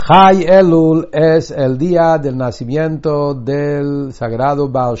Chai Elul es el día del nacimiento del sagrado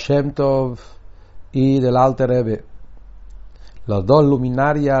Baal Shem Tov y del Alter Rebbe, los dos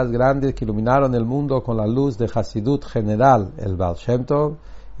luminarias grandes que iluminaron el mundo con la luz de Hasidut general, el Baal Shem Tov,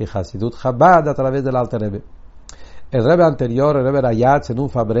 y Hasidut Chabad a través del Alter Rebbe. El Rebbe anterior, el Rebbe Rayatz, en un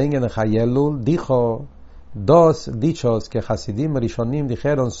Fabrengen en Chai Elul, dijo dos dichos que Hasidim Rishonim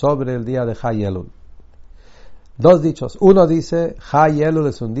dijeron sobre el día de Chai Elul. Dos dichos. Uno dice, Chai Elul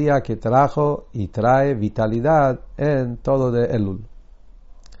es un día que trajo y trae vitalidad en todo de Elul.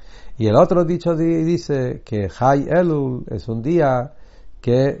 Y el otro dicho dice que Chai Elul es un día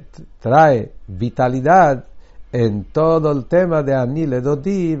que trae vitalidad en todo el tema de Ani le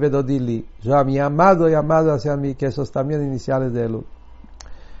dodi vedodili. Yo a mi amado y amado hacia mí, que esos también iniciales de Elul.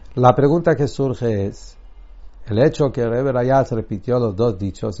 La pregunta que surge es, el hecho que Rebbe Rayatz repitió los dos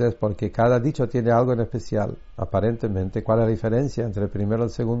dichos es porque cada dicho tiene algo en especial. Aparentemente, ¿cuál es la diferencia entre el primero y el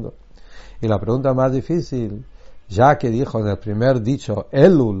segundo? Y la pregunta más difícil, ya que dijo en el primer dicho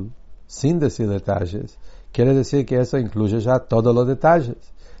Elul, sin decir detalles, quiere decir que eso incluye ya todos los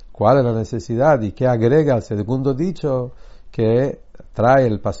detalles. ¿Cuál es la necesidad? ¿Y qué agrega el segundo dicho que trae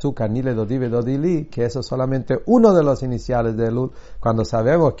el pasuk Ani le dodi vedodili, que eso es solamente uno de los iniciales de Elul, cuando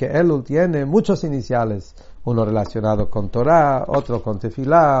sabemos que Elul tiene muchos iniciales, uno relacionado con Torah, otro con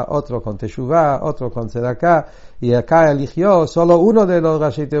Tefilá, otro con Teshuvá, otro con Tzedakah, y acá eligió solo uno de los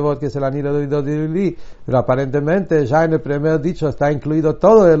Rashi Tevot, que es el Ani le dodi vedodili, pero aparentemente ya en el primer dicho está incluido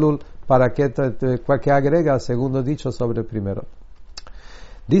todo Elul, para que agrega el segundo dicho sobre el primero.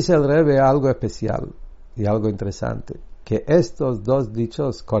 Dice el Rebbe algo especial y algo interesante, que estos dos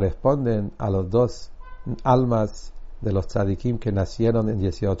dichos corresponden a los dos almas de los tzadikim que nacieron en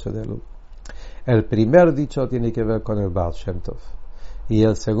 18 de Elul. El primer dicho tiene que ver con el Baal Shem Tov y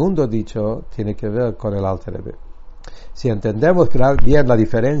el segundo dicho tiene que ver con el Alter Rebbe. Si entendemos bien la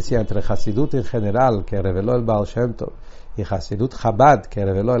diferencia entre Hasidut en general, que reveló el Baal Shem Tov, y Hasidut Chabad, que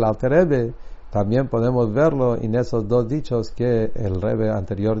reveló el Alter Rebbe, también podemos verlo en esos dos dichos que el Rebbe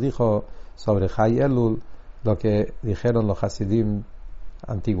anterior dijo sobre Chai Elul, lo que dijeron los Hasidim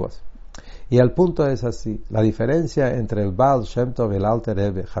antiguos. Y el punto es así, la diferencia entre el Baal Shem Tov y el Alter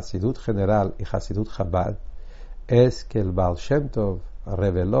Rebbe, Hasidut general y Hasidut Chabad, es que el Baal Shem Tov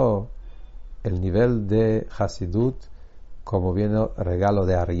reveló el nivel de Hasidut como viene regalo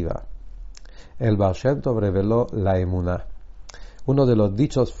de arriba. El Baal Shem Tov reveló la emuná. Uno de los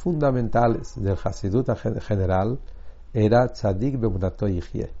dichos fundamentales del Hasidut general era Tzadik bemunato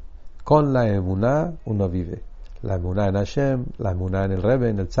yichye. Con la emuná uno vive. La emuná en Hashem, la emuná en el Rebbe,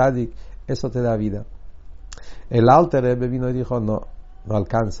 en el Tzadik, eso te da vida. El Alter Rebbe vino y dijo, no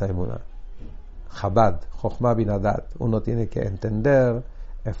alcanza emuná. Chabad, Chochma binadat. Uno tiene que entender,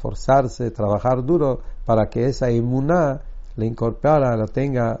 esforzarse, trabajar duro para que esa emuná le incorpora, la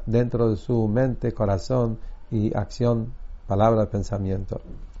tenga dentro de su mente, corazón y acción, palabra, pensamiento.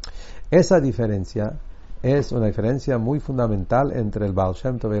 Esa diferencia es una diferencia muy fundamental entre el Baal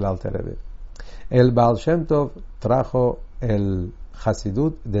Shem Tov y el Alter Rebbe. El Baal Shem Tov trajo el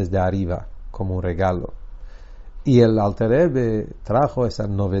Hasidut desde arriba, como un regalo. Y el Alter Rebbe trajo esa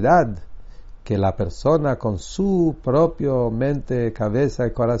novedad que la persona con su propio mente, cabeza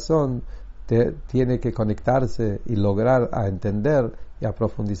y corazón tiene que conectarse y lograr a entender y a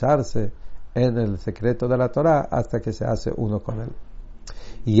profundizarse en el secreto de la Torah hasta que se hace uno con él.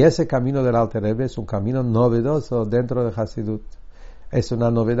 Y ese camino del Alter Rebbe es un camino novedoso dentro de Hasidut. Es una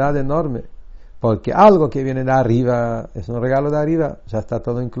novedad enorme, porque algo que viene de arriba es un regalo de arriba, ya está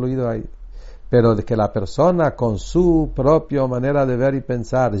todo incluido ahí. Pero de que la persona con su propia manera de ver y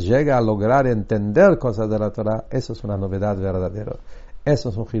pensar llega a lograr entender cosas de la Torah, eso es una novedad verdadera. Eso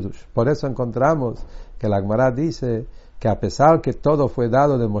es un hidush. Por eso encontramos que la Gemara dice que a pesar que todo fue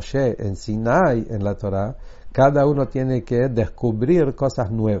dado de Moshe en Sinai, en la Torah, cada uno tiene que descubrir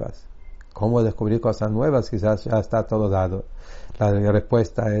cosas nuevas. ¿Cómo descubrir cosas nuevas? Quizás ya está todo dado. La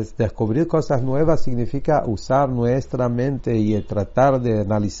respuesta es, descubrir cosas nuevas significa usar nuestra mente y tratar de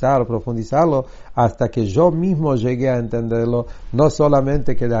analizar, profundizarlo, hasta que yo mismo llegue a entenderlo, no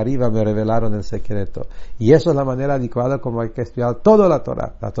solamente que de arriba me revelaron el secreto. Y eso es la manera adecuada como hay que estudiar toda la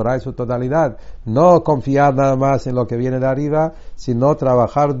Torah en su totalidad. No confiar nada más en lo que viene de arriba, sino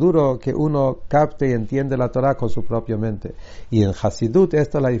trabajar duro que uno capte y entiende la Torah con su propia mente. Y en Hasidut,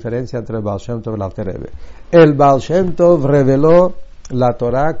 esta es la diferencia entre el Baal Shem Tov y el Alter Rebbe. El Baal Shem Tov reveló la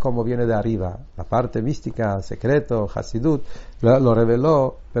Torah como viene de arriba, la parte mística, secreto, Hasidut, lo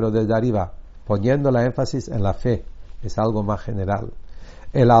reveló, pero desde arriba, poniendo la énfasis en la fe, es algo más general.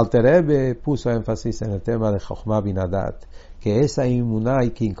 El Alter Rebbe puso énfasis en el tema de Chochma binadat, que esa inmuná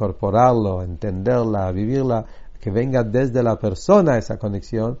hay que incorporarlo, entenderla, vivirla, que venga desde la persona esa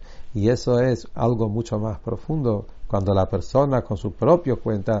conexión, y eso es algo mucho más profundo cuando la persona con su propia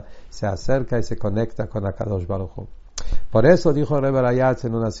cuenta se acerca y se conecta con Akadosh Baruj Hu. Por eso dijo Rebbe Rayatz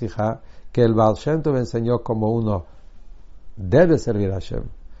en una sijá que el Baal Shem Tov enseñó como uno debe servir a Hashem.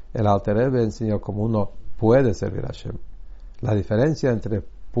 El Alter Rebbe enseñó como uno puede servir a Hashem. La diferencia entre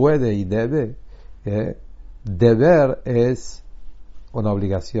puede y debe, deber es una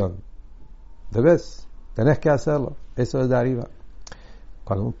obligación. Debes, tenés que hacerlo. Eso es de arriba.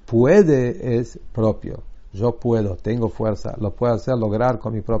 Cuando puede es propio. Yo puedo, tengo fuerza, lo puedo hacer, lograr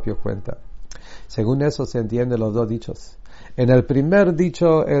con mi propia cuenta. Según eso se entienden los dos dichos. En el primer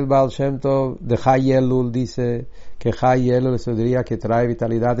dicho, el Baal Shem Tov de Hay Elul dice que Hay Elul se diría que trae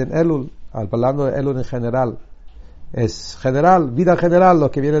vitalidad en Elul, hablando de Elul en general. Es general, vida general,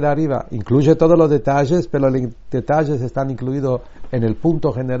 lo que viene de arriba. Incluye todos los detalles, pero los detalles están incluidos en el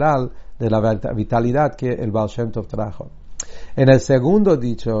punto general de la vitalidad que el Baal Shem Tov trajo. En el segundo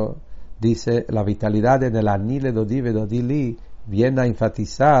dicho, dice la vitalidad en el Ani le dodi vedodi li, viene a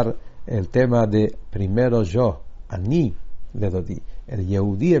enfatizar el tema de primero yo, Ani le dodi. El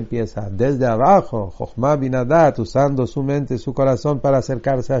Yehudí empieza desde abajo, Chochmah Binadat, usando su mente, su corazón para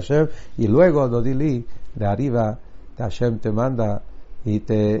acercarse a Hashem, y luego dodi li, de arriba, Hashem te manda y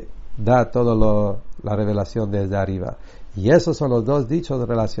te da toda la revelación desde arriba. Y esos son los dos dichos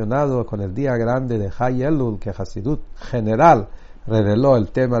relacionados con el día grande de Hay Elul, que Hasidut general reveló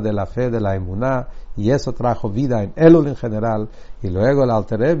el tema de la fe, de la emuná, y eso trajo vida en Elul en general. Y luego el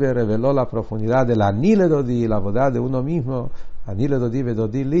Alter Rebbe reveló la profundidad de la Ani le dodi, la bondad de uno mismo, Ani le dodi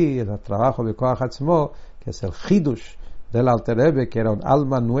vedodi li, el trabajo de Koach Atzmo, que es el Chidush del Alter Rebbe, que era un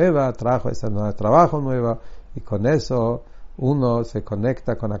alma nueva, trajo ese trabajo nuevo, y con eso uno se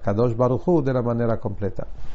conecta con Akadosh Baruj Hu de la manera completa.